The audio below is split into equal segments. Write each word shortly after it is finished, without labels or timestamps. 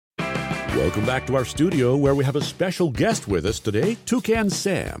Welcome back to our studio where we have a special guest with us today, Toucan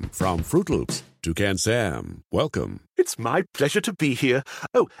Sam from Fruit Loops. Toucan Sam, welcome. It's my pleasure to be here.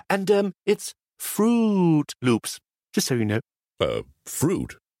 Oh, and it's Fruit Loops, just so you know.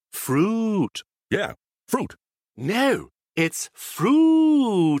 Fruit? Fruit. Yeah, fruit. No, it's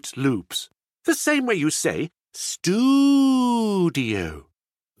Fruit Loops. The same way you say studio.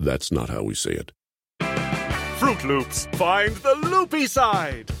 That's not how we say it. Fruit Loops, find the loopy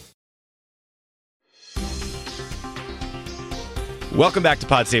side. Welcome back to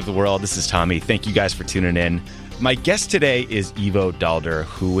Pod Save the World. This is Tommy. Thank you guys for tuning in. My guest today is Ivo Daalder,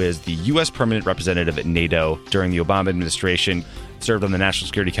 who is the U.S. permanent representative at NATO during the Obama administration, served on the National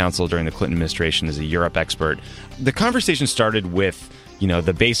Security Council during the Clinton administration as a Europe expert. The conversation started with,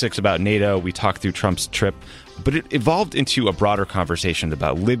 the basics about NATO. We talked through Trump's trip, but it evolved into a broader conversation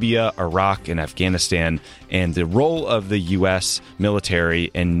about Libya, Iraq, and Afghanistan, and the role of the U.S.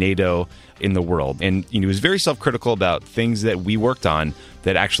 military and NATO in the world. And he was very self-critical about things that we worked on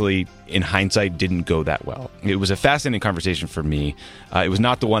that actually, in hindsight, didn't go that well. It was a fascinating conversation for me. It was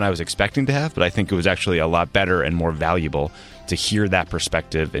not the one I was expecting to have, but I think it was actually a lot better and more valuable to hear that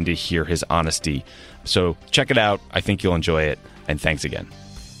perspective and to hear his honesty. So check it out. I think you'll enjoy it. And thanks again.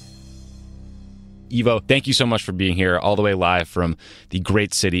 Ivo, thank you so much for being here all the way live from the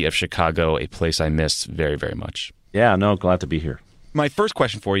great city of Chicago, a place I miss very, very much. Yeah, no, glad to be here. My first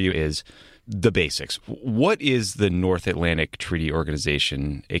question for you is the basics. What is the North Atlantic Treaty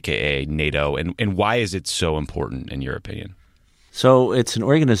Organization, a.k.a. NATO, and why is it so important in your opinion? So it's an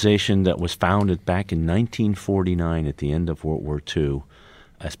organization that was founded back in 1949 at the end of World War II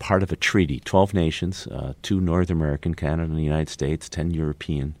as part of a treaty. 12 nations, 2 North American, Canada and the United States, 10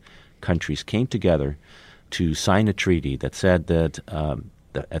 European countries came together to sign a treaty that said that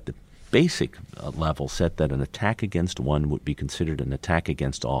at the basic level said that an attack against one would be considered an attack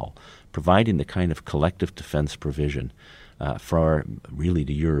against all, providing the kind of collective defense provision for really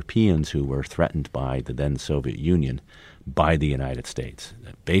the Europeans who were threatened by the then Soviet Union by the United States.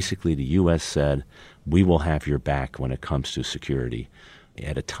 Basically, the U.S. said, we will have your back when it comes to security.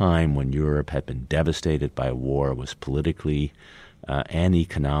 At a time when Europe had been devastated by war, was politically and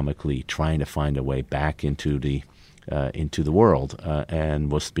economically trying to find a way back into the world, and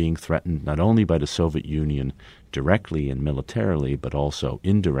was being threatened not only by the Soviet Union directly and militarily, but also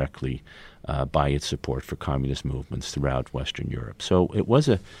indirectly by its support for communist movements throughout Western Europe. So it was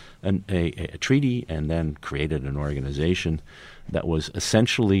a treaty, and then created an organization that was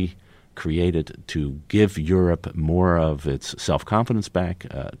essentially created to give Europe more of its self-confidence back,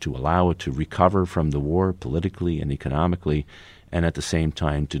 to allow it to recover from the war politically and economically, and at the same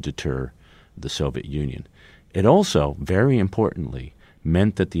time to deter the Soviet Union. It also, very importantly,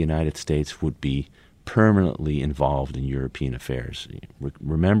 meant that the United States would be permanently involved in European affairs.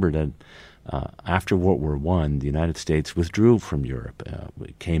 Remember that after World War I, the United States withdrew from Europe.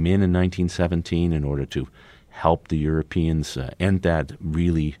 It came in 1917 in order to help the Europeans end that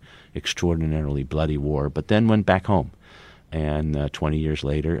really extraordinarily bloody war, but then went back home. And 20 years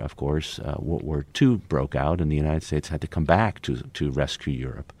later, of course, World War II broke out, and the United States had to come back to rescue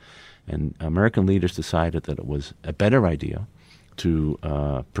Europe. And American leaders decided that it was a better idea to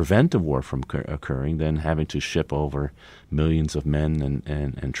prevent the war from occurring than having to ship over millions of men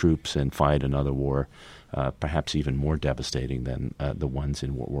and troops and fight another war, perhaps even more devastating than the ones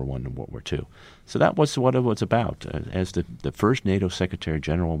in World War I and World War II. So that was what it was about. As the first NATO Secretary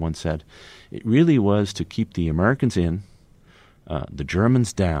General once said, it really was to keep the Americans in, the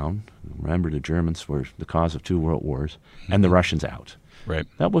Germans down. Remember, the Germans were the cause of 2 world wars, and the Russians out. Right.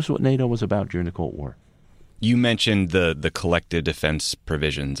 That was what NATO was about during the Cold War. You mentioned the collective defense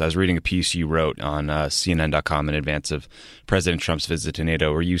provisions. I was reading a piece you wrote on CNN.com in advance of President Trump's visit to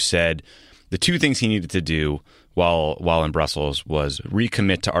NATO, where you said the 2 things he needed to do while in Brussels was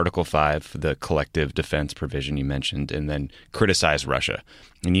recommit to Article 5, the collective defense provision you mentioned, and then criticize Russia.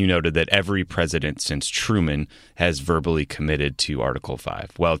 And you noted that every president since Truman has verbally committed to Article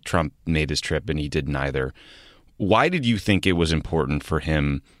 5. Well, Trump made his trip and he did neither. Why did you think it was important for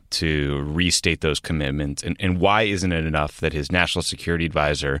him to restate those commitments? And why isn't it enough that his national security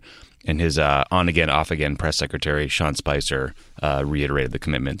advisor and his on-again, off-again press secretary, Sean Spicer, reiterated the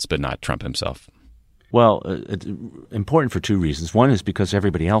commitments, but not Trump himself? Well, it's important for 2 reasons. One is because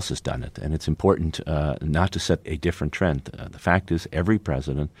everybody else has done it, and it's important not to set a different trend. The fact is every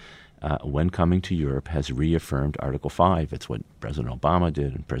president, when coming to Europe, has reaffirmed Article 5. It's what President Obama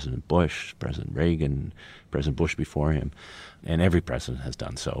did, and President Bush, President Reagan, President Bush before him, and every president has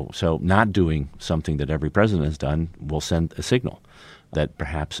done so. So not doing something that every president has done will send a signal that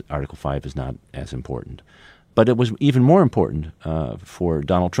perhaps Article 5 is not as important. But it was even more important for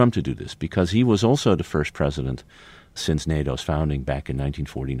Donald Trump to do this because he was also the first president since NATO's founding back in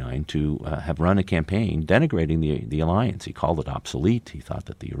 1949 to have run a campaign denigrating the alliance. He called it obsolete. He thought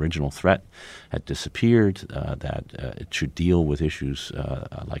that the original threat had disappeared, that it should deal with issues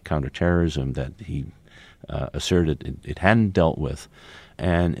like counterterrorism that he asserted it hadn't dealt with.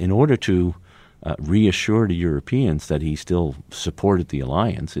 And in order to reassure the Europeans that he still supported the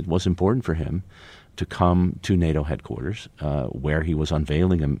alliance, it was important for him to come to NATO headquarters where he was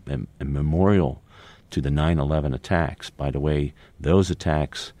unveiling a memorial to the 9/11 attacks. By the way, those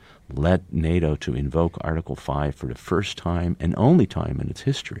attacks led NATO to invoke Article 5 for the first time and only time in its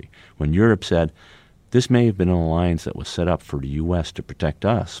history, when Europe said, this may have been an alliance that was set up for the U.S. to protect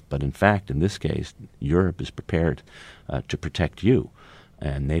us, but in fact, in this case, Europe is prepared to protect you.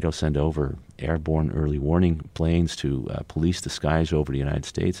 And NATO sent over airborne early warning planes to police the skies over the United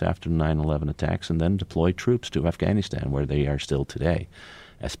States after the 9/11 attacks, and then deployed troops to Afghanistan, where they are still today,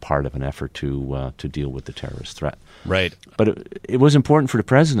 as part of an effort to deal with the terrorist threat. Right. But it was important for the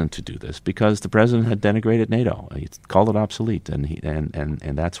president to do this because the president had denigrated NATO. He called it obsolete,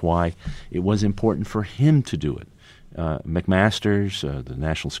 and that's why it was important for him to do it. McMaster's, the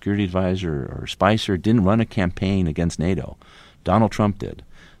National Security Advisor, or Spicer didn't run a campaign against NATO. Donald Trump did,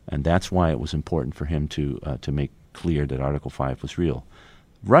 and that's why it was important for him to make clear that Article 5 was real.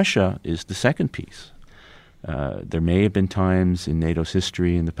 Russia is the second piece. There may have been times in NATO's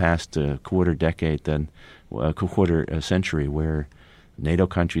history in the past quarter century where NATO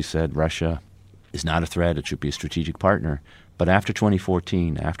countries said Russia is not a threat, it should be a strategic partner. But after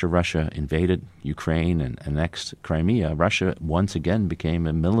 2014, after Russia invaded Ukraine and annexed Crimea, Russia once again became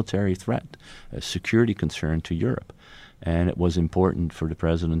a military threat, a security concern to Europe. And it was important for the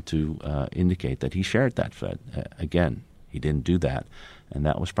president to indicate that he shared that threat. Again, he didn't do that, and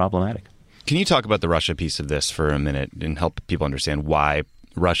that was problematic. Can you talk about the Russia piece of this for a minute and help people understand why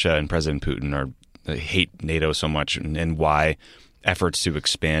Russia and President Putin hate NATO so much, and why efforts to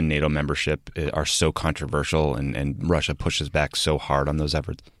expand NATO membership are so controversial and Russia pushes back so hard on those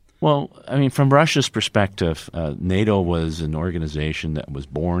efforts? Well, I mean, from Russia's perspective, NATO was an organization that was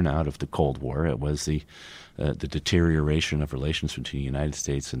born out of the Cold War. It was the deterioration of relations between the United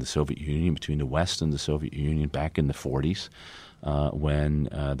States and the Soviet Union, between the West and the Soviet Union back in the 40s, when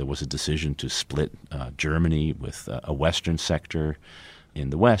there was a decision to split Germany with a Western sector in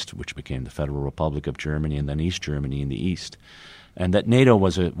the West, which became the Federal Republic of Germany, and then East Germany in the East. And that NATO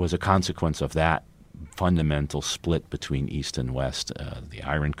was a consequence of that fundamental split between East and West. The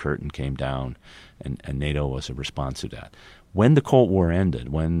Iron Curtain came down, and NATO was a response to that. When the Cold War ended,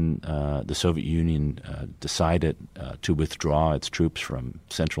 when the Soviet Union decided to withdraw its troops from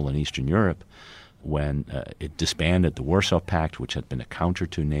Central and Eastern Europe, when it disbanded the Warsaw Pact, which had been a counter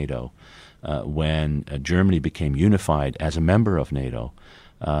to NATO, when Germany became unified as a member of NATO,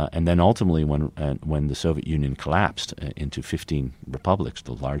 and then ultimately when the Soviet Union collapsed into 15 republics,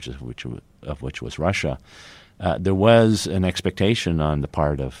 the largest of which was Russia, there was an expectation on the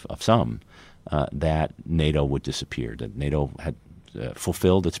part of some that NATO would disappear, that NATO had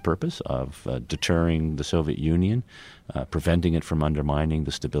fulfilled its purpose of deterring the Soviet Union, preventing it from undermining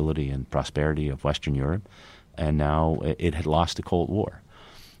the stability and prosperity of Western Europe, and now it had lost the Cold War.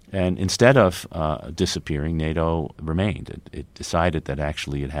 And instead of disappearing, NATO remained. It decided that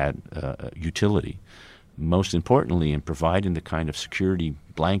actually it had utility, most importantly in providing the kind of security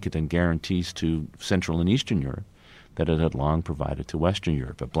blanket and guarantees to Central and Eastern Europe that it had long provided to Western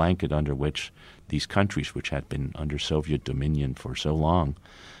Europe, a blanket under which these countries, which had been under Soviet dominion for so long,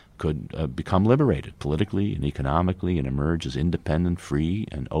 could become liberated politically and economically and emerge as independent, free,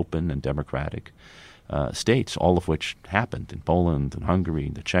 and open and democratic states, all of which happened in Poland and Hungary,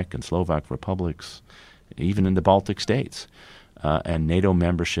 the Czech and Slovak republics, even in the Baltic states. And NATO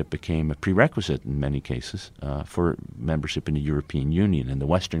membership became a prerequisite in many cases for membership in the European Union and the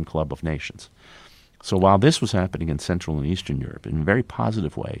Western Club of Nations. So while this was happening in Central and Eastern Europe in a very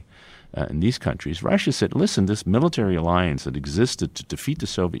positive way in these countries, Russia said, listen, this military alliance that existed to defeat the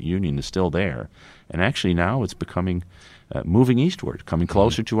Soviet Union is still there. And actually now it's becoming moving eastward, coming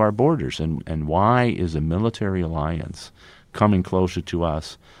closer to our borders. And why is a military alliance coming closer to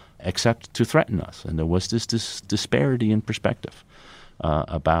us except to threaten us? And there was this disparity in perspective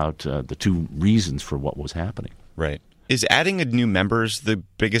about the two reasons for what was happening. Right. Is adding a new members the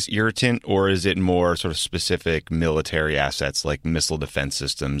biggest irritant, or is it more sort of specific military assets like missile defense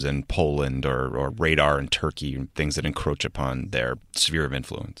systems in Poland or radar in Turkey, things that encroach upon their sphere of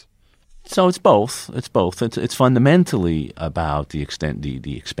influence? So it's both. It's both. It's fundamentally about the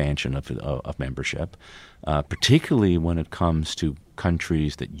expansion of membership, particularly when it comes to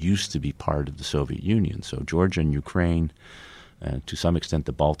countries that used to be part of the Soviet Union. So Georgia and Ukraine, to some extent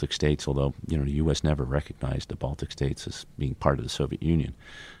the Baltic states, although the U.S. never recognized the Baltic states as being part of the Soviet Union.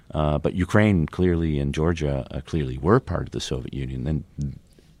 But Ukraine clearly and Georgia clearly were part of the Soviet Union. And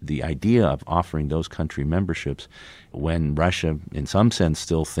the idea of offering those country memberships when Russia, in some sense,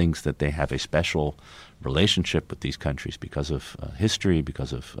 still thinks that they have a special relationship with these countries because of history,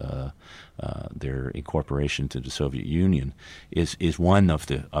 because of their incorporation to the Soviet Union, is one of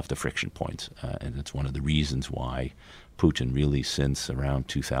the friction points, and it's one of the reasons why Putin really, since around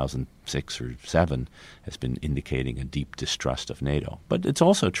 2006 or 2007, has been indicating a deep distrust of NATO. But it's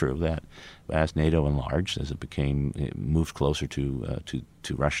also true that as NATO enlarged, as it moved closer to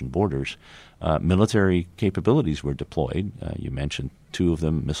Russian borders, military capabilities were deployed. You mentioned two of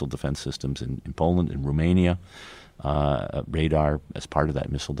them, missile defense systems in Poland and Romania, radar as part of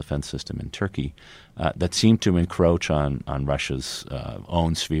that missile defense system in Turkey, that seemed to encroach on Russia's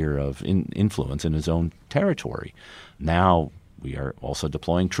own sphere of influence in its own territory. Now we are also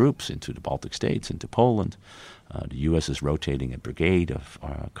deploying troops into the Baltic states, into Poland. The U.S. is rotating a brigade of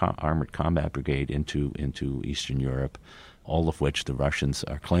armored combat brigade into Eastern Europe, all of which the Russians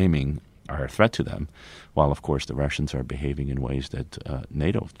are claiming are a threat to them, while, of course, the Russians are behaving in ways that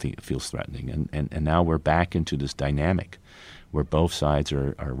NATO feels threatening. And now we're back into this dynamic where both sides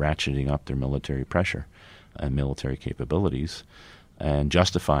are ratcheting up their military pressure and military capabilities and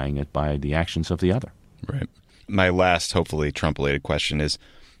justifying it by the actions of the other. Right. My last, hopefully Trump-related question is,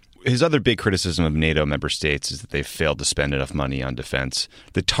 his other big criticism of NATO member states is that they've failed to spend enough money on defense.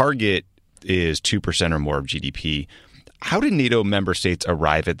 The target is 2% or more of GDP. How did NATO member states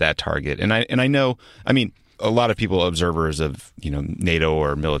arrive at that target? And I know, a lot of people, observers of NATO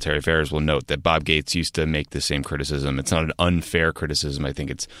or military affairs, will note that Bob Gates used to make the same criticism. It's not an unfair criticism. I think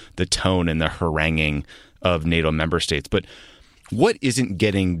it's the tone and the haranguing of NATO member states. But what isn't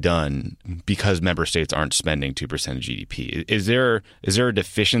getting done because member states aren't spending 2% of GDP? Is there a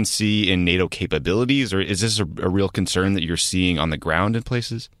deficiency in NATO capabilities, or is this a real concern that you're seeing on the ground in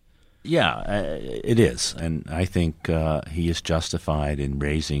places? Yeah, it is. And I think he is justified in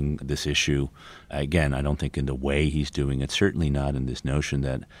raising this issue. Again, I don't think in the way he's doing it, certainly not in this notion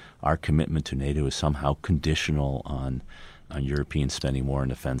that our commitment to NATO is somehow conditional on Europeans spending more on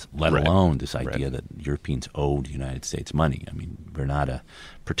defense, let alone this idea that Europeans owed the United States money. We're not a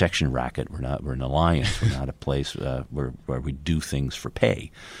protection racket. We're an alliance. We're not a place where we do things for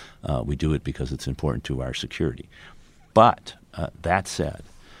pay. We do it because it's important to our security. But that said,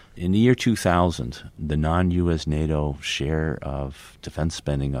 in the year 2000, the non-U.S. NATO share of defense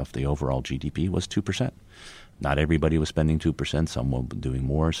spending of the overall GDP was 2%. Not everybody was spending 2%. Some were doing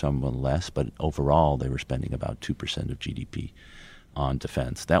more, some were less. But overall, they were spending about 2% of GDP on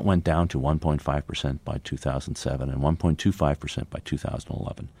defense. That went down to 1.5% by 2007 and 1.25% by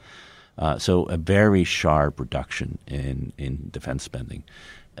 2011. So a very sharp reduction in defense spending.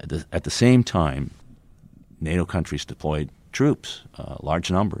 At the same time, NATO countries deployed troops,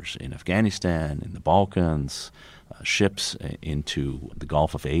 large numbers, in Afghanistan, in the Balkans, ships into the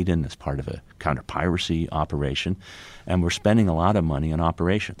Gulf of Aden as part of a counter-piracy operation, and we're spending a lot of money on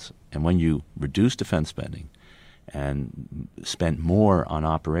operations. And when you reduce defense spending and spend more on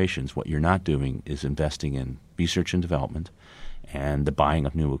operations, what you're not doing is investing in research and development and the buying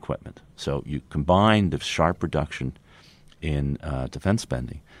of new equipment. So you combine the sharp reduction in defense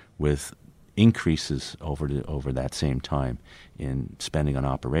spending with increases over that same time in spending on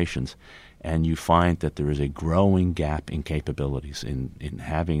operations, and you find that there is a growing gap in capabilities in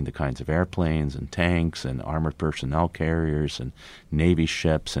having the kinds of airplanes and tanks and armored personnel carriers and Navy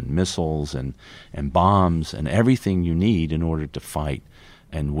ships and missiles and bombs and everything you need in order to fight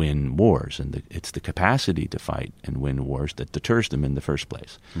and win wars. And it's the capacity to fight and win wars that deters them in the first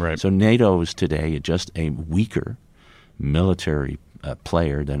place. Right. So NATO is today just a weaker military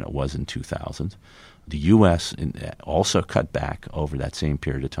player than it was in 2000. The U.S. also cut back over that same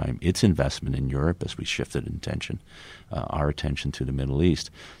period of time its investment in Europe as we shifted our attention to the Middle East.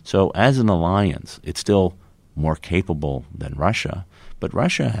 So as an alliance, it's still more capable than Russia, but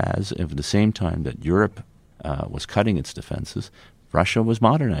Russia has, at the same time that Europe was cutting its defenses, Russia was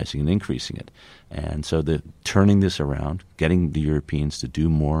modernizing and increasing it. And so turning this around, getting the Europeans to do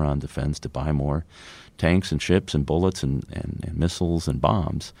more on defense, to buy more tanks and ships and bullets and missiles and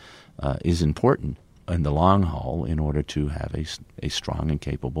bombs is important in the long haul in order to have a strong and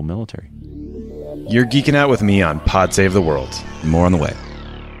capable military. You're geeking out with me on Pod Save the World. More on the way.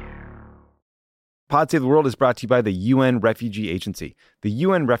 Pod Save the World is brought to you by the UN Refugee Agency. The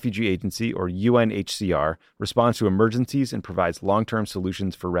UN Refugee Agency, or UNHCR, responds to emergencies and provides long-term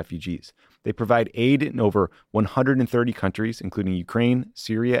solutions for refugees. They provide aid in over 130 countries, including Ukraine,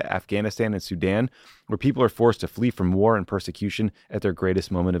 Syria, Afghanistan, and Sudan, where people are forced to flee from war and persecution at their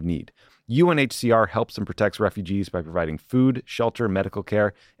greatest moment of need. UNHCR helps and protects refugees by providing food, shelter, medical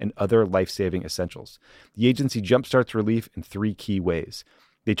care, and other life-saving essentials. The agency jumpstarts relief in 3 key ways.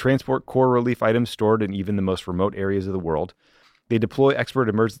 They transport core relief items stored in even the most remote areas of the world. They deploy expert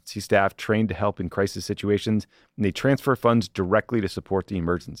emergency staff trained to help in crisis situations, and they transfer funds directly to support the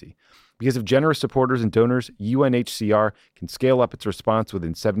emergency. Because of generous supporters and donors, UNHCR can scale up its response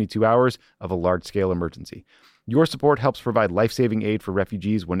within 72 hours of a large-scale emergency. Your support helps provide life-saving aid for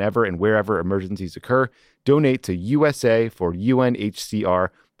refugees whenever and wherever emergencies occur. Donate to USA for UNHCR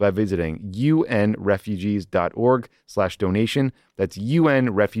by visiting unrefugees.org/donation. That's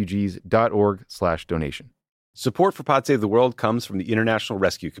unrefugees.org/donation. Support for Pod Save the World comes from the International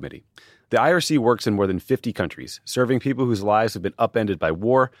Rescue Committee. The IRC works in more than 50 countries, serving people whose lives have been upended by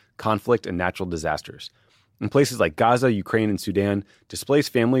war, conflict, and natural disasters. In places like Gaza, Ukraine, and Sudan,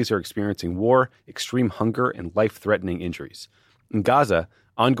 displaced families are experiencing war, extreme hunger, and life-threatening injuries. In Gaza,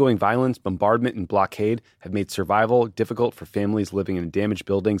 ongoing violence, bombardment, and blockade have made survival difficult for families living in damaged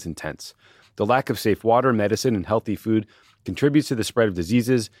buildings and tents. The lack of safe water, medicine, and healthy food contributes to the spread of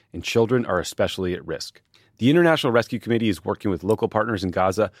diseases, and children are especially at risk. The International Rescue Committee is working with local partners in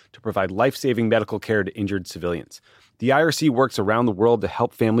Gaza to provide life-saving medical care to injured civilians. The IRC works around the world to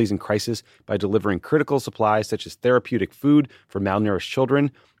help families in crisis by delivering critical supplies such as therapeutic food for malnourished children,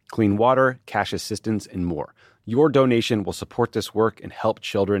 clean water, cash assistance, and more. Your donation will support this work and help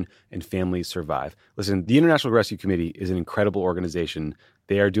children and families survive. Listen, the International Rescue Committee is an incredible organization.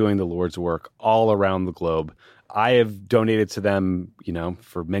 They are doing the Lord's work all around the globe. I have donated to them,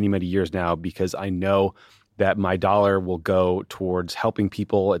 for many, many years now because I know that my dollar will go towards helping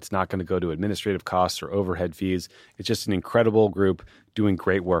people. It's not going to go to administrative costs or overhead fees. It's just an incredible group doing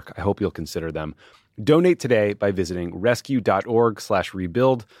great work. I hope you'll consider them. Donate today by visiting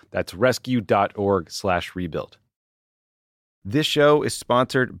rescue.org/rebuild. That's rescue.org/rebuild. This show is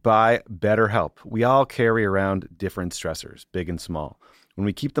sponsored by BetterHelp. We all carry around different stressors, big and small. When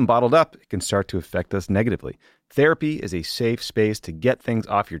we keep them bottled up, it can start to affect us negatively. Therapy is a safe space to get things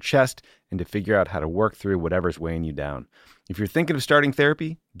off your chest and to figure out how to work through whatever's weighing you down. If you're thinking of starting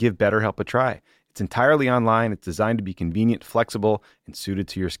therapy, give BetterHelp a try. It's entirely online. It's designed to be convenient, flexible, and suited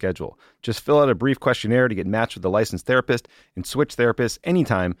to your schedule. Just fill out a brief questionnaire to get matched with a licensed therapist and switch therapists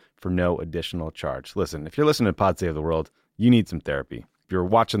anytime for no additional charge. Listen, if you're listening to Pod Save the World, you need some therapy. If you're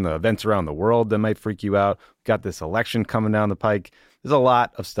watching the events around the world that might freak you out, got this election coming down the pike. There's a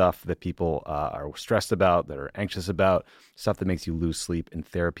lot of stuff that people are stressed about, that are anxious about, stuff that makes you lose sleep, and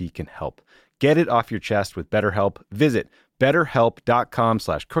therapy can help. Get it off your chest with BetterHelp. Visit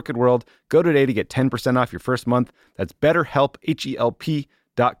BetterHelp.com/crookedworld. Go today to get 10% off your first month. That's BetterHelp,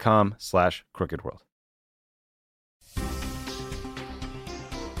 HELP.com/crookedworld.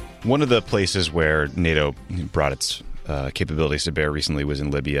 One of the places where NATO brought its capabilities to bear recently was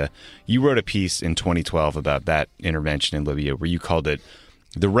in Libya. You wrote a piece in 2012 about that intervention in Libya where you called it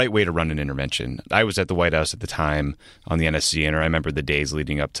the right way to run an intervention. I was at the White House at the time on the NSC, and I remember the days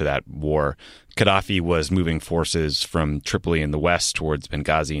leading up to that war. Gaddafi was moving forces from Tripoli in the west towards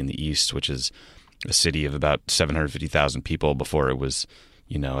Benghazi in the east, which is a city of about 750,000 people before it was,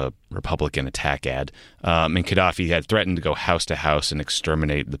 a Republican attack ad. And Gaddafi had threatened to go house to house and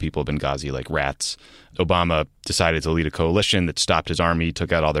exterminate the people of Benghazi like rats. Obama decided to lead a coalition that stopped his army,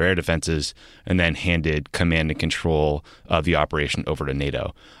 took out all their air defenses, and then handed command and control of the operation over to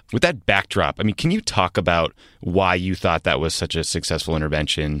NATO. With that backdrop, can you talk about why you thought that was such a successful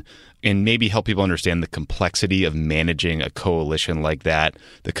intervention and maybe help people understand the complexity of managing a coalition like that,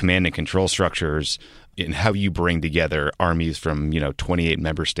 the command and control structures, and how you bring together armies from, 28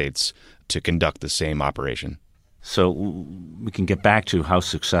 member states to conduct the same operation? So we can get back to how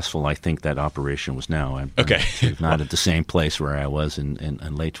successful I think that operation was now. I'm not at the same place where I was in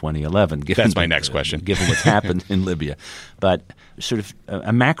late 2011. That's my next question. Given what's happened in Libya. But sort of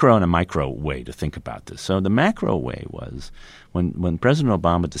a macro and a micro way to think about this. So the macro way was when President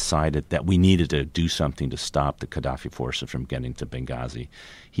Obama decided that we needed to do something to stop the Gaddafi forces from getting to Benghazi,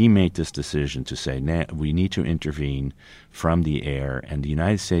 he made this decision to say, we need to intervene from the air, and the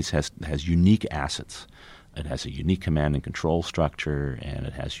United States has unique assets. It has a unique command and control structure, and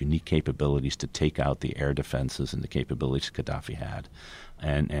it has unique capabilities to take out the air defenses and the capabilities Gaddafi had.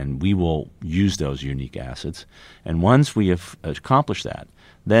 And we will use those unique assets. And once we have accomplished that,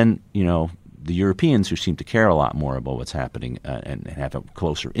 then, the Europeans, who seem to care a lot more about what's happening and have a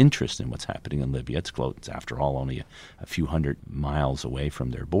closer interest in what's happening in Libya, it's close, after all, only a few hundred miles away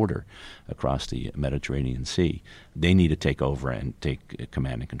from their border across the Mediterranean Sea. They need to take over and take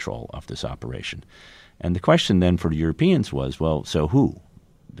command and control of this operation. And the question then for the Europeans was, well, so who?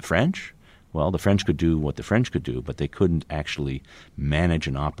 The French? Well, the French could do what the French could do, but they couldn't actually manage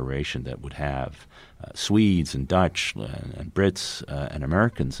an operation that would have Swedes and Dutch and Brits and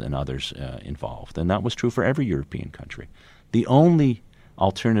Americans and others involved. And that was true for every European country. The only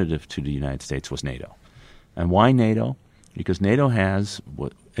alternative to the United States was NATO. And why NATO? Because NATO has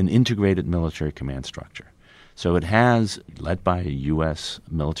an integrated military command structure. So it has, led by a U.S.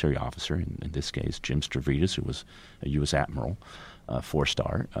 military officer, in this case Jim Stavridis, who was a U.S. admiral,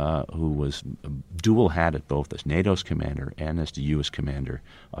 4-star, who was dual-hatted both as NATO's commander and as the U.S. commander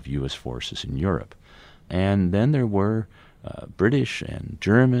of U.S. forces in Europe. And then there were British and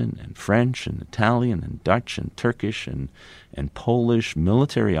German and French and Italian and Dutch and Turkish and Polish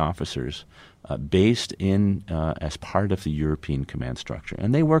military officers based in as part of the European command structure.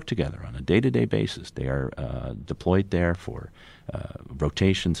 And they work together on a day-to-day basis. They are deployed there for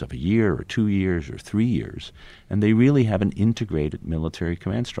rotations of a year or 2 years or 3 years, and they really have an integrated military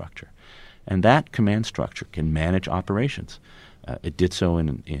command structure. And that command structure can manage operations. It did so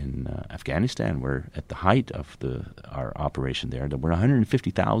in Afghanistan, where at the height of our operation there were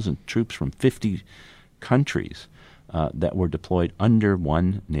 150,000 troops from 50 countries that were deployed under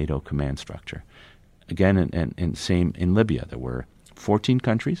one NATO command structure. Again, and same in Libya. There were 14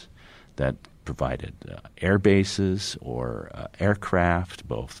 countries that provided air bases or aircraft,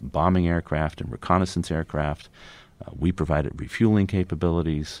 both bombing aircraft and reconnaissance aircraft. We provided refueling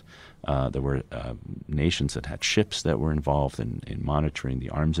capabilities. There were nations that had ships that were involved in monitoring the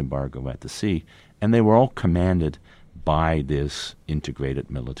arms embargo at the sea, and they were all commanded by this integrated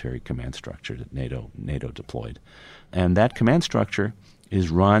military command structure that NATO deployed. And that command structure is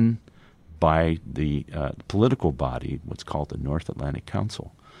run by the political body, what's called the North Atlantic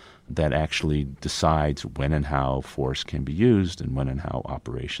Council, that actually decides when and how force can be used and when and how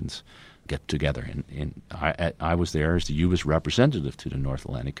operations get together. And I was there as the U.S. representative to the North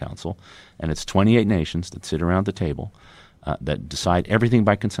Atlantic Council, and it's 28 nations that sit around the table that decide everything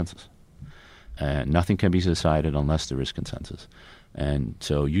by consensus. Nothing can be decided unless there is consensus. And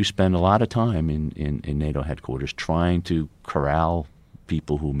so you spend a lot of time in NATO headquarters trying to corral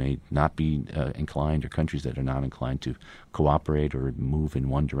people who may not be inclined, or countries that are not inclined to cooperate or move in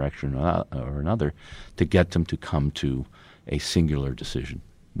one direction or another, to get them to come to a singular decision.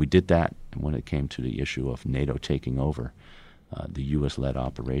 We did that when it came to the issue of NATO taking over the U.S.-led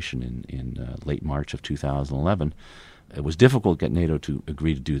operation in late March of 2011. It was difficult to get NATO to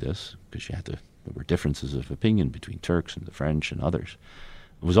agree to do this because there were differences of opinion between Turks and the French and others.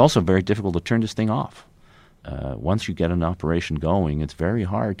 It was also very difficult to turn this thing off. Once you get an operation going, it's very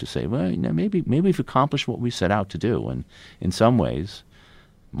hard to say, well, maybe we've accomplished what we set out to do. And in some ways,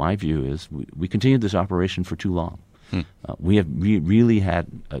 my view is we continued this operation for too long. We really had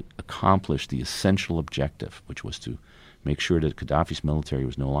accomplished the essential objective, which was to make sure that Gaddafi's military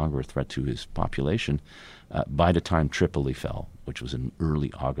was no longer a threat to his population by the time Tripoli fell, which was in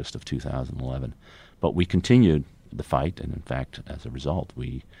early August of 2011. But we continued the fight, and in fact, as a result,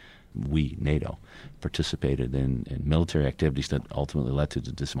 we, NATO, participated in military activities that ultimately led to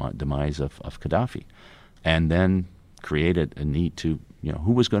the demise of Gaddafi, and then created a need to,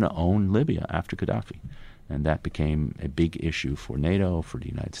 who was going to own Libya after Gaddafi? And that became a big issue for NATO, for the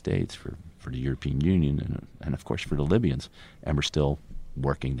United States, for the European Union, and of course for the Libyans. And we're still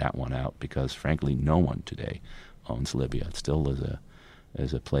working that one out because, frankly, no one today owns Libya. It still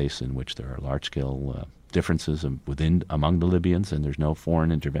is a place in which there are large-scale differences among the Libyans, and there's no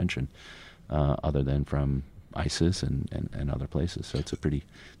foreign intervention other than from ISIS and other places. So it's a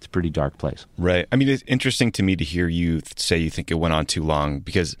pretty dark place. Right. I mean, it's interesting to me to hear you say you think it went on too long,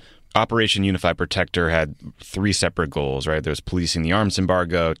 because Operation Unified Protector had 3 separate goals, right? There was policing the arms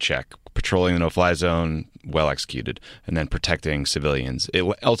embargo, check. Patrolling the no-fly zone, well executed. And then protecting civilians. It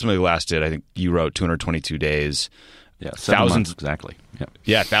ultimately lasted, I think you wrote, 222 days. Yeah, 7 months exactly. Yep.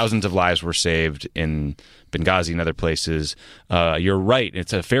 Yeah, thousands of lives were saved in Benghazi and other places. You're right.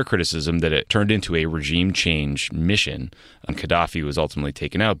 It's a fair criticism that it turned into a regime change mission. Gaddafi was ultimately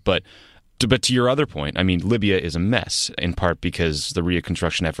taken out. But to your other point, I mean, Libya is a mess, in part because the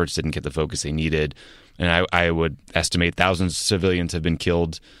reconstruction efforts didn't get the focus they needed. And I would estimate thousands of civilians have been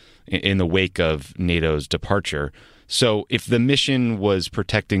killed in the wake of NATO's departure. So if the mission was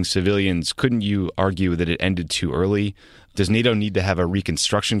protecting civilians, couldn't you argue that it ended too early? Does NATO need to have a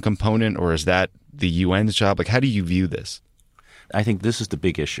reconstruction component, or is that the UN's job? Like, how do you view this? I think this is the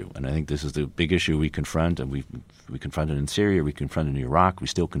big issue, and I think this is the big issue we confront, and we confronted in Syria, we confronted in Iraq, we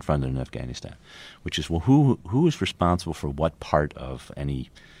still confront it in Afghanistan, which is, well, who is responsible for what part of any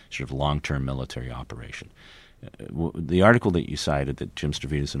sort of long-term military operation? The article that you cited that Jim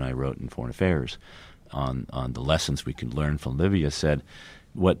Stavridis and I wrote in Foreign Affairs on the lessons we can learn from Libya said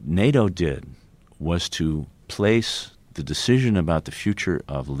what NATO did was to place the decision about the future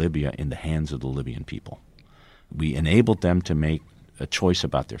of Libya in the hands of the Libyan people. We enabled them to make a choice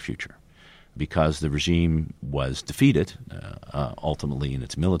about their future because the regime was defeated, ultimately in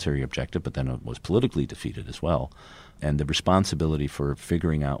its military objective, but then it was politically defeated as well. And the responsibility for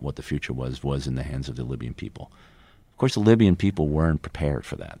figuring out what the future was in the hands of the Libyan people. Of course, the Libyan people weren't prepared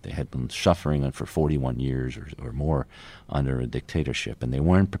for that. They had been suffering for 41 years or more under a dictatorship, and they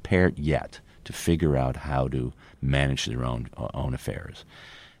weren't prepared yet to figure out how to manage their own affairs.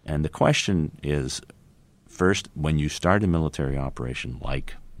 And the question is, first, when you start a military operation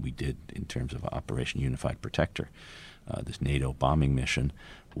like we did in terms of Operation Unified Protector, this NATO bombing mission,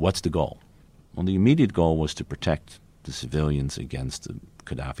 what's the goal? Well, the immediate goal was to protect the civilians against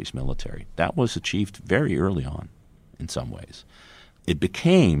Gaddafi's military. That was achieved very early on in some ways. It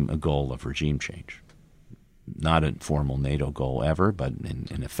became a goal of regime change. Not a formal NATO goal ever, but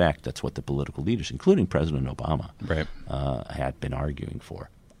in effect, that's what the political leaders, including President Obama, had been arguing for.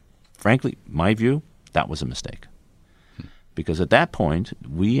 Frankly, my view, that was a mistake. Because at that point,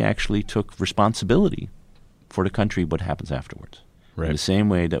 we actually took responsibility for the country, what happens afterwards. Right. In the same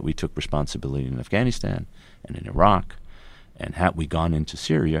way that we took responsibility in Afghanistan and in Iraq, and had we gone into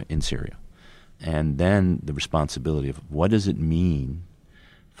Syria, in Syria. And then the responsibility of what does it mean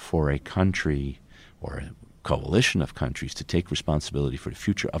for a country or a coalition of countries to take responsibility for the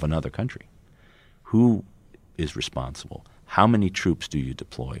future of another country? Who is responsible? How many troops do you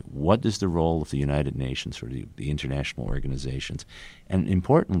deploy? What is the role of the United Nations or the international organizations? And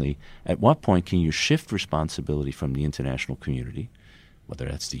importantly, at what point can you shift responsibility from the international community, whether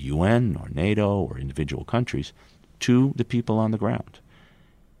that's the UN or NATO or individual countries, to the people on the ground?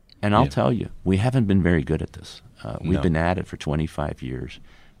 And I'll tell you, we haven't been very good at this. We've been at it for 25 years.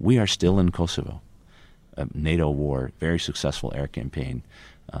 We are still in Kosovo. A NATO war, very successful air campaign,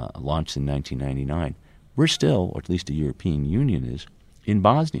 launched in 1999. We're still, or at least the European Union is, in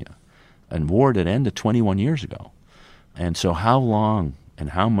Bosnia, a war that ended 21 years ago. And so how long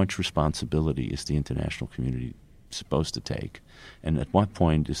and how much responsibility is the international community supposed to take? And at what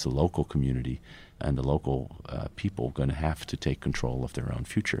point is the local community and the local people going to have to take control of their own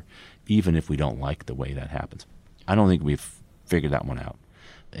future, even if we don't like the way that happens? I don't think we've figured that one out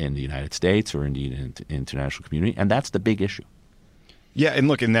in the United States or indeed in the international community, and that's the big issue. Yeah, and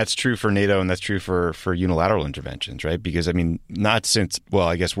look, and that's true for NATO, and that's true for unilateral interventions, right? Because, I mean, not since, well,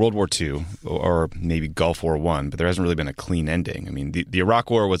 I guess World War II or maybe Gulf War I, but there hasn't really been a clean ending. I mean, the Iraq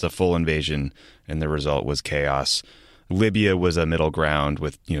War was a full invasion, and the result was chaos. Libya was a middle ground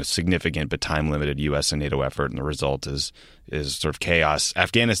with, significant but time-limited U.S. and NATO effort, and the result is sort of chaos.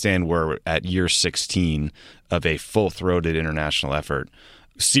 Afghanistan, we're at year 16 of a full-throated international effort.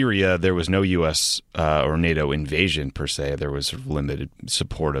 Syria, there was no U.S. Or NATO invasion per se. There was sort of limited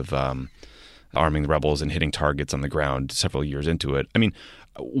support of arming the rebels and hitting targets on the ground several years into it. I mean,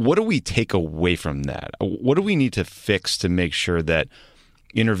 what do we take away from that? What do we need to fix to make sure that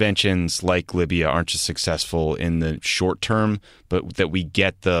interventions like Libya aren't just successful in the short term, but that we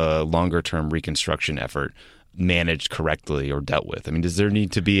get the longer-term reconstruction effort managed correctly or dealt with? I mean, does there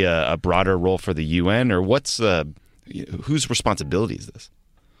need to be a broader role for the UN, or whose responsibility is this?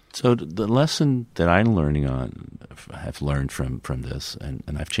 So the lesson that I'm have learned from this, and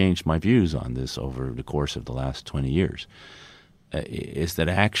I've changed my views on this over the course of the last 20 years, is that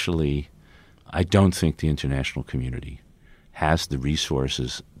actually I don't think the international community has the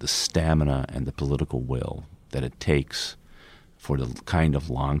resources, the stamina, and the political will that it takes for the kind of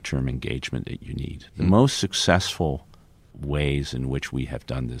long-term engagement that you need. The most successful ways in which we have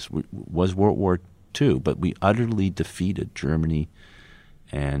done this was World War II, but we utterly defeated Germany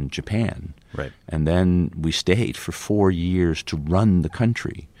and Japan. Right. And then we stayed for 4 years to run the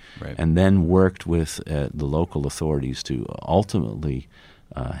country, right, and then worked with the local authorities to ultimately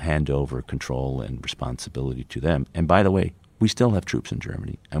hand over control and responsibility to them. And by the way, we still have troops in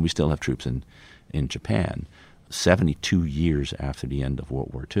Germany, and we still have troops in Japan, 72 years after the end of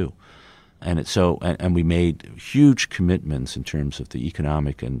World War II. And we made huge commitments in terms of the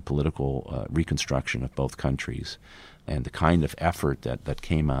economic and political reconstruction of both countries, and the kind of effort that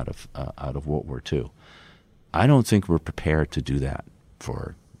came out of World War II. I don't think we're prepared to do that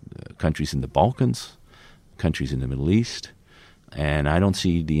for countries in the Balkans, countries in the Middle East, and I don't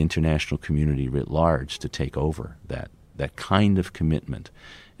see the international community writ large to take over that that kind of commitment.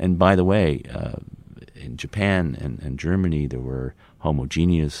 And by the way, in Japan and Germany, there were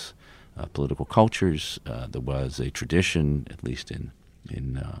homogeneous political cultures. There was a tradition, at least in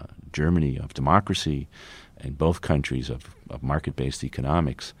Germany, of democracy. In both countries of market-based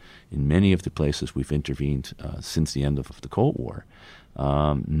economics. In many of the places we've intervened since the end of the Cold War,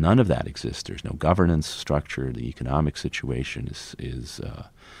 none of that exists. There's no governance structure. The economic situation is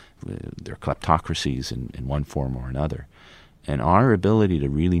there are kleptocracies in one form or another. And our ability to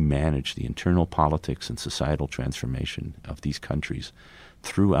really manage the internal politics and societal transformation of these countries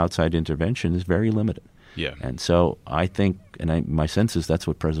through outside intervention is very limited. Yeah. And so I think, my sense is that's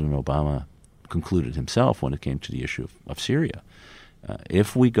what President Obama concluded himself when it came to the issue of Syria.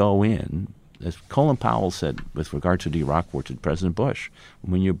 If we go in, as Colin Powell said with regard to the Iraq War to President Bush,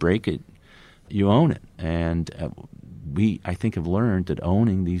 when you break it, you own it. And we, I think, have learned that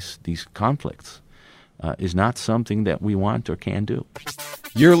owning these conflicts is not something that we want or can do.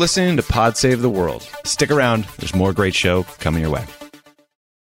 You're listening to Pod Save the World. Stick around. There's more great show coming your way.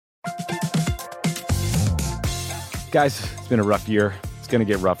 Guys, it's been a rough year. It's going to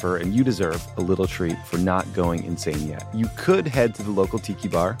get rougher, and you deserve a little treat for not going insane yet. You could head to the local tiki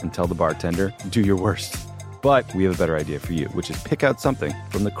bar and tell the bartender, do your worst. But we have a better idea for you, which is pick out something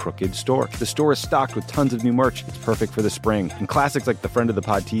from the Crooked store. The store is stocked with tons of new merch. It's perfect for the spring. And classics like the Friend of the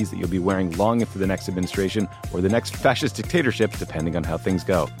Pod tees that you'll be wearing long into the next administration or the next fascist dictatorship, depending on how things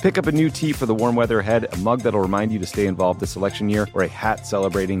go. Pick up a new tee for the warm weather ahead, a mug that'll remind you to stay involved this election year, or a hat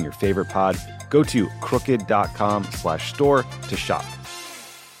celebrating your favorite pod. Go to crooked.com/store to shop.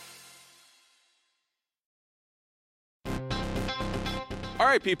 All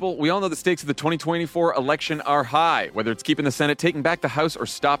right, people, we all know the stakes of the 2024 election are high, whether it's keeping the Senate, taking back the House, or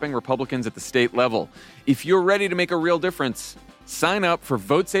stopping Republicans at the state level. If you're ready to make a real difference, sign up for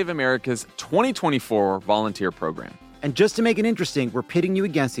Vote Save America's 2024 volunteer program. And just to make it interesting, we're pitting you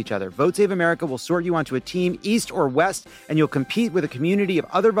against each other. Vote Save America will sort you onto a team, east or west, and you'll compete with a community of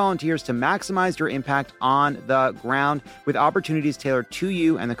other volunteers to maximize your impact on the ground with opportunities tailored to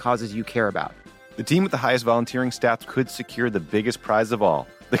you and the causes you care about. The team with the highest volunteering stats could secure the biggest prize of all,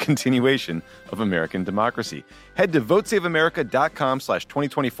 the continuation of American democracy. Head to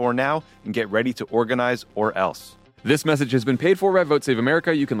votesaveamerica.com/2024 now and get ready to organize or else. This message has been paid for by Vote Save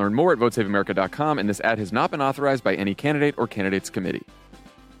America. You can learn more at votesaveamerica.com, and this ad has not been authorized by any candidate or candidates committee.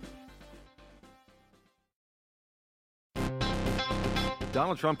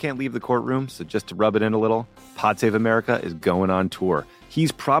 Donald Trump can't leave the courtroom, so just to rub it in a little, Pod Save America is going on tour.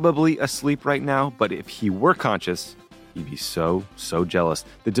 He's probably asleep right now, but if he were conscious, he'd be so jealous.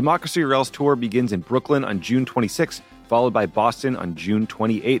 The Democracy or Else tour begins in Brooklyn on June 26th, followed by Boston on June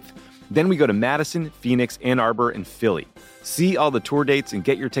 28th. Then we go to Madison, Phoenix, Ann Arbor, and Philly. See all the tour dates and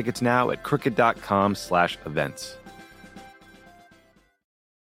get your tickets now at crooked.com/events.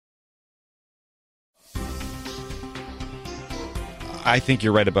 I think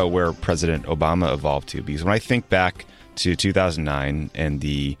you're right about where President Obama evolved to, because when I think back to 2009 and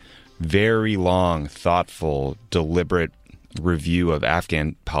the very long, thoughtful, deliberate review of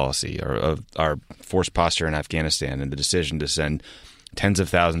Afghan policy or of our force posture in Afghanistan and the decision to send tens of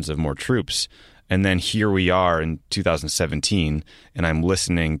thousands of more troops, and then here we are in 2017, and I'm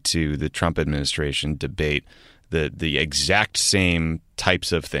listening to the Trump administration debate the exact same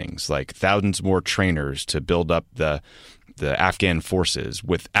types of things, like thousands more trainers to build up the Afghan forces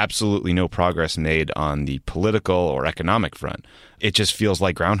with absolutely no progress made on the political or economic front. It just feels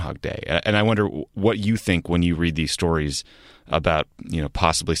like Groundhog Day. And I wonder what you think when you read these stories about,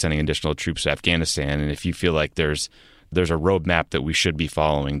 possibly sending additional troops to Afghanistan, and if you feel like there's a roadmap that we should be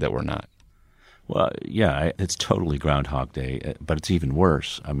following that we're not. Well, yeah, it's totally Groundhog Day, but it's even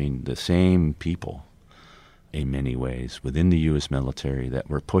worse. I mean, the same people in many ways within the U.S. military that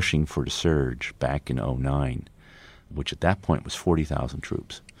were pushing for the surge back in 2009, which at that point was 40,000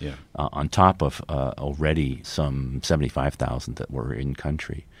 troops, on top of already some 75,000 that were in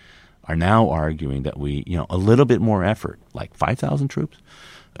country, are now arguing that we, a little bit more effort, like 5,000 troops,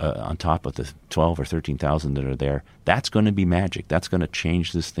 on top of the 12 or 13,000 that are there, that's going to be magic. That's going to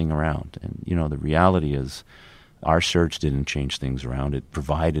change this thing around. And, the reality is our surge didn't change things around. It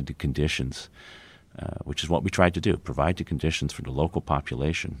provided the conditions, which is what we tried to do, provide the conditions for the local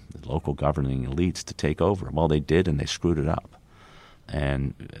population, the local governing elites to take over. Well, they did, and they screwed it up.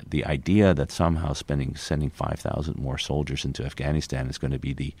 And the idea that somehow sending 5,000 more soldiers into Afghanistan is going to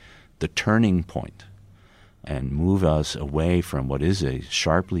be the turning point and move us away from what is a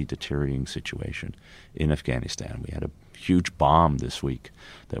sharply deteriorating situation in Afghanistan. We had a huge bomb this week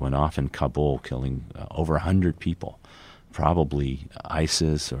that went off in Kabul, killing over 100 people. probably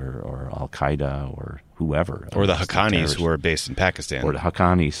ISIS or Al-Qaeda or whoever. Or the Haqqanis who are based in Pakistan. Or the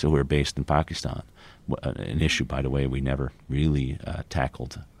Haqqanis who are based in Pakistan. An issue, by the way, we never really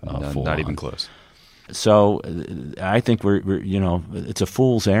tackled full not on. even close. So I think we're it's a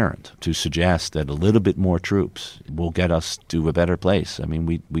fool's errand to suggest that a little bit more troops will get us to a better place. I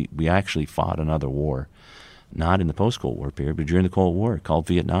mean, we actually fought another war, not in the post-Cold War period, but during the Cold War, called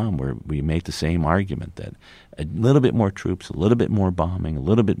Vietnam, where we made the same argument that a little bit more troops, a little bit more bombing, a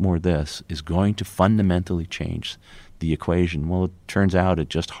little bit more this is going to fundamentally change the equation. Well, it turns out it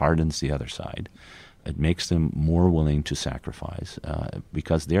just hardens the other side. It makes them more willing to sacrifice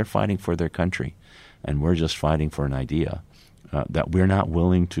because they're fighting for their country, and we're just fighting for an idea that we're not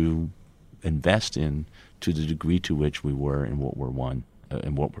willing to invest in to the degree to which we were in World War I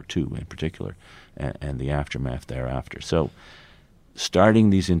and World War II in particular, and the aftermath thereafter. So starting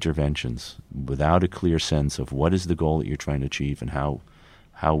these interventions without a clear sense of what is the goal that you're trying to achieve and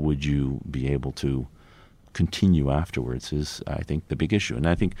how would you be able to continue afterwards is, I think, the big issue. And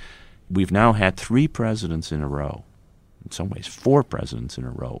I think we've now had 3 presidents in a row, in some ways 4 presidents in a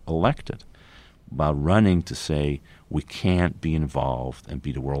row, elected while running to say we can't be involved and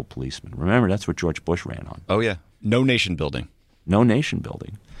be the world policeman. Remember, that's what George Bush ran on. Oh, yeah. No nation building. No nation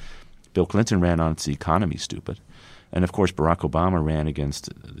building. Bill Clinton ran on it's the economy's stupid. And, of course, Barack Obama ran against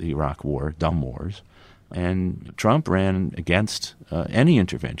the Iraq War, dumb wars. And Trump ran against any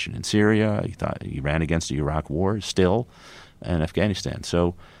intervention in Syria. He ran against the Iraq War still, and Afghanistan.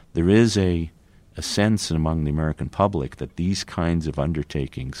 So there is a sense among the American public that these kinds of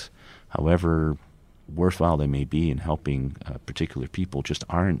undertakings, however worthwhile they may be in helping particular people, just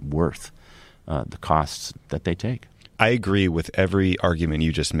aren't worth the costs that they take. I agree with every argument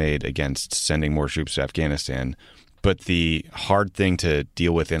you just made against sending more troops to Afghanistan. But the hard thing to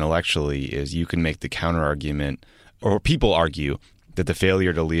deal with intellectually is you can make the counter-argument, or people argue, that the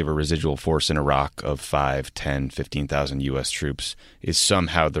failure to leave a residual force in Iraq of 5, 10, 15,000 U.S. troops is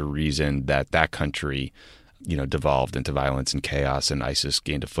somehow the reason that that country, devolved into violence and chaos and ISIS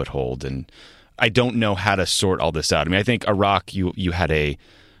gained a foothold. And I don't know how to sort all this out. I mean, I think Iraq, you had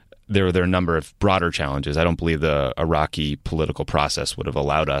there are a number of broader challenges. I don't believe the Iraqi political process would have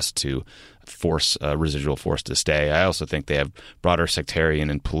allowed us to force a residual force to stay. I also think they have broader sectarian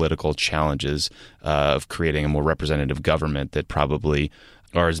and political challenges of creating a more representative government that probably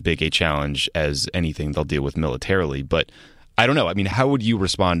are as big a challenge as anything they'll deal with militarily. But I don't know. I mean, how would you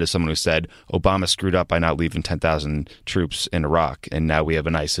respond to someone who said Obama screwed up by not leaving 10,000 troops in Iraq, and now we have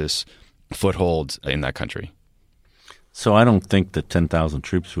an ISIS foothold in that country? So I don't think that 10,000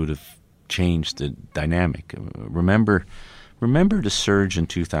 troops would have changed the dynamic. Remember the surge in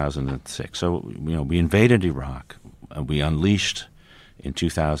 2006. So, we invaded Iraq. We unleashed in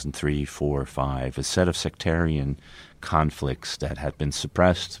 2003, 4, 5 a set of sectarian conflicts that had been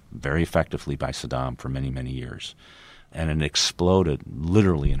suppressed very effectively by Saddam for many, many years. And it exploded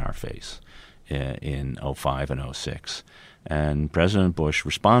literally in our face in 05 and 06. And President Bush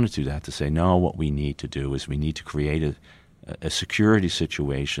responded to that to say, no, what we need to do is we need to create a security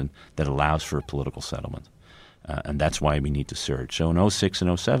situation that allows for a political settlement. And that's why we need to surge. So in 06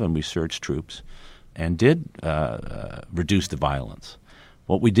 and 07, we surged troops and did reduce the violence.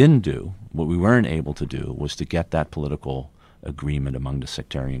 What we didn't do, what we weren't able to do, was to get that political agreement among the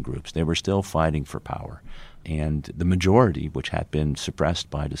sectarian groups. They were still fighting for power. And the majority, which had been suppressed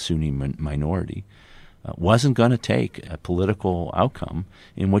by the Sunni minority, wasn't going to take a political outcome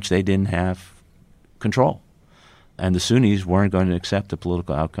in which they didn't have control. And the Sunnis weren't going to accept a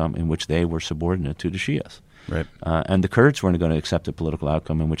political outcome in which they were subordinate to the Shias. Right. And the Kurds weren't going to accept a political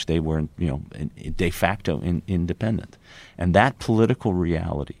outcome in which they were, de facto independent. And that political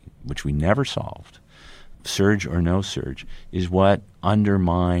reality, which we never solved, surge or no surge, is what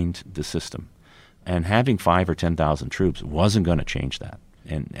undermined the system. And having 5 or 10,000 troops wasn't going to change that.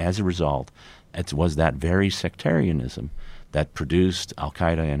 And as a result, it was that very sectarianism that produced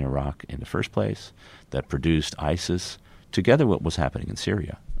Al-Qaeda in Iraq in the first place, that produced ISIS, together with what was happening in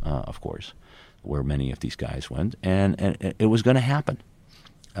Syria, of course, where many of these guys went. And it was going to happen.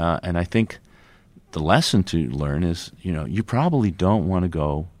 And I think the lesson to learn is, you probably don't want to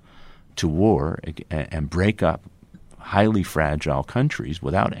go to war and break up highly fragile countries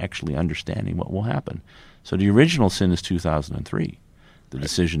without actually understanding what will happen. So the original sin is 2003, the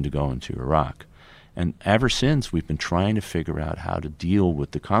decision to go into Iraq. And ever since, we've been trying to figure out how to deal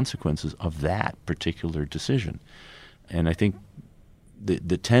with the consequences of that particular decision. And I think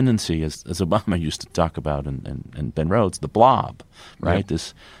the tendency, as Obama used to talk about and Ben Rhodes, the blob, right? Yep.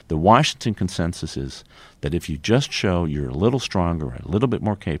 The Washington consensus is that if you just show you're a little stronger, a little bit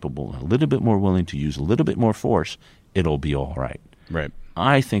more capable, a little bit more willing to use a little bit more force, it'll be all right. Right.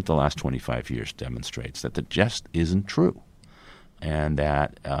 I think the last 25 years demonstrates that just isn't true, and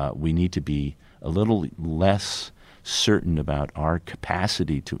that we need to be a little less certain about our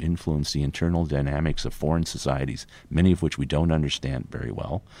capacity to influence the internal dynamics of foreign societies, many of which we don't understand very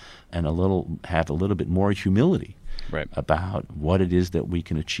well, and have a little bit more humility about what it is that we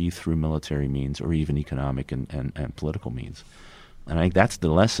can achieve through military means or even economic and political means. And I think that's the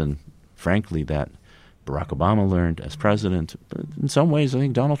lesson, frankly, that Barack Obama learned as president. But in some ways, I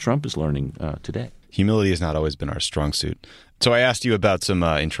think Donald Trump is learning today. Humility has not always been our strong suit. So I asked you about some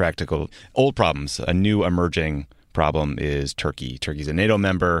intractable old problems. A new emerging problem is Turkey. Turkey's a NATO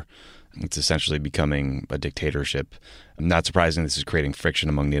member. It's essentially becoming a dictatorship. Not surprising, this is creating friction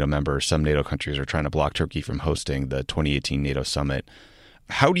among NATO members. Some NATO countries are trying to block Turkey from hosting the 2018 NATO summit.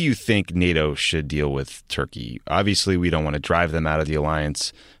 How do you think NATO should deal with Turkey? Obviously, we don't want to drive them out of the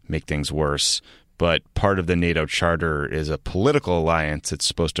alliance, make things worse. But part of the NATO charter is a political alliance that's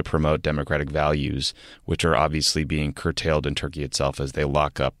supposed to promote democratic values, which are obviously being curtailed in Turkey itself as they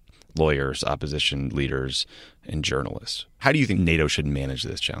lock up lawyers, opposition leaders, and journalists. How do you think NATO should manage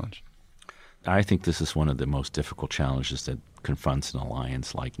this challenge? I think this is one of the most difficult challenges that confronts an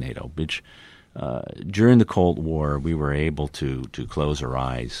alliance like NATO, which during the Cold War, we were able to close our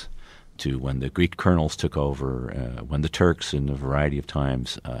eyes to when the Greek colonels took over, when the Turks in a variety of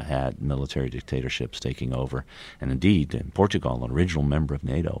times had military dictatorships taking over. And indeed, in Portugal, an original member of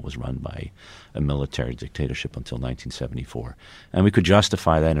NATO, was run by a military dictatorship until 1974. And we could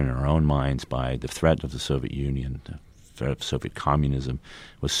justify that in our own minds by the threat of the Soviet Union. The threat of Soviet communism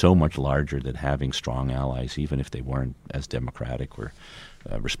was so much larger that having strong allies, even if they weren't as democratic or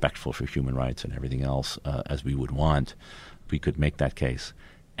respectful for human rights and everything else as we would want, we could make that case.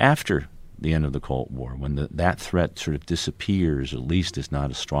 After the end of the Cold War, when that threat sort of disappears, at least is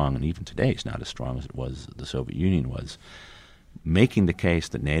not as strong, and even today is not as strong as it was, the Soviet Union was, making the case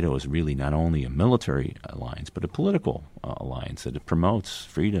that NATO is really not only a military alliance, but a political alliance, that it promotes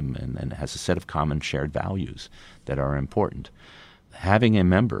freedom and has a set of common shared values that are important. Having a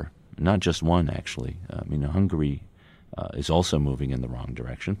member, not just one actually, Hungary is also moving in the wrong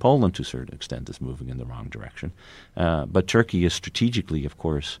direction. Poland, to a certain extent, is moving in the wrong direction. But Turkey is strategically, of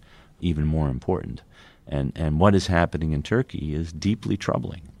course, even more important. And what is happening in Turkey is deeply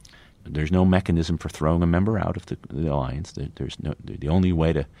troubling. There's no mechanism for throwing a member out of the alliance. The only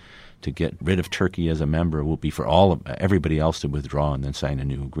way to get rid of Turkey as a member will be for everybody else to withdraw and then sign a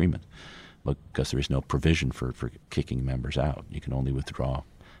new agreement, because there is no provision for kicking members out. You can only withdraw.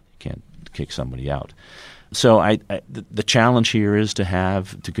 You can't kick somebody out. So the challenge here is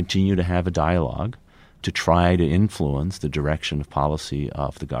to continue to have a dialogue, to try to influence the direction of policy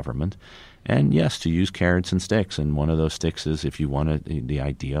of the government, and yes, to use carrots and sticks. And one of those sticks is, if you wanted the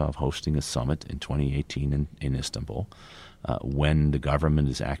idea of hosting a summit in 2018 in Istanbul, when the government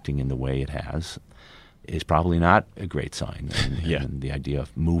is acting in the way it has, is probably not a great sign. And the idea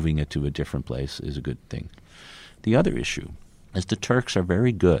of moving it to a different place is a good thing. The other issue is the Turks are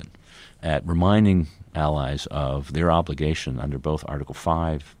very good at reminding allies of their obligation under both Article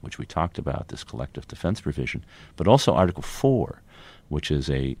 5, which we talked about, this collective defense provision, but also Article 4, which is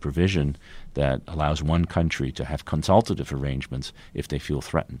a provision that allows one country to have consultative arrangements if they feel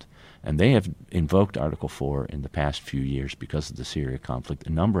threatened. And they have invoked Article 4 in the past few years because of the Syria conflict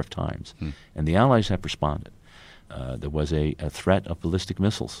a number of times. And the allies have responded. There was a threat of ballistic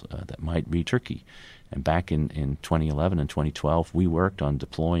missiles that might reach Turkey. And back in 2011 and 2012, we worked on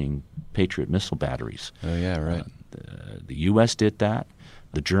deploying Patriot missile batteries. Oh, yeah, right. The U.S. did that.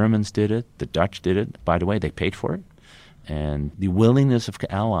 The Germans did it. The Dutch did it. By the way, they paid for it. And the willingness of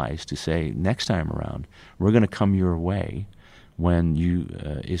allies to say, next time around, we're going to come your way when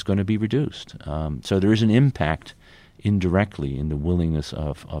is going to be reduced. So there is an impact indirectly in the willingness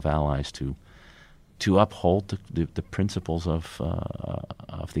of allies to uphold the principles of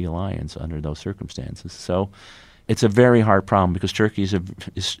the alliance under those circumstances. So it's a very hard problem because Turkey is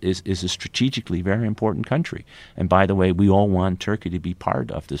a strategically very important country. And by the way, we all want Turkey to be part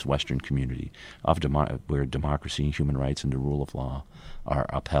of this Western community where democracy and human rights and the rule of law are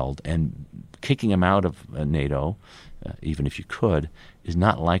upheld. And kicking them out of NATO, even if you could, is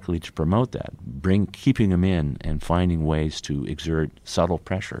not likely to promote that. Keeping them in and finding ways to exert subtle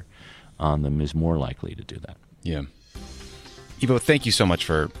pressure on them is more likely to do that. Yeah. Ivo, thank you so much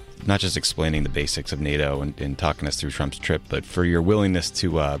for not just explaining the basics of NATO and talking us through Trump's trip, but for your willingness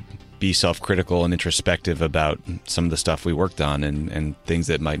to be self-critical and introspective about some of the stuff we worked on and things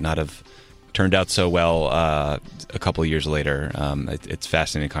that might not have turned out so well a couple of years later. It's a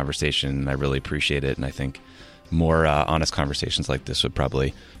fascinating conversation, and I really appreciate it. And I think more honest conversations like this would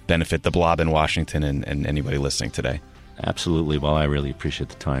probably benefit the blob in Washington and anybody listening today. Absolutely. Well, I really appreciate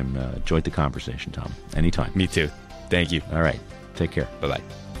the time. Enjoyed the conversation, Tom. Anytime. Me too. Thank you. All right. Take care. Bye-bye.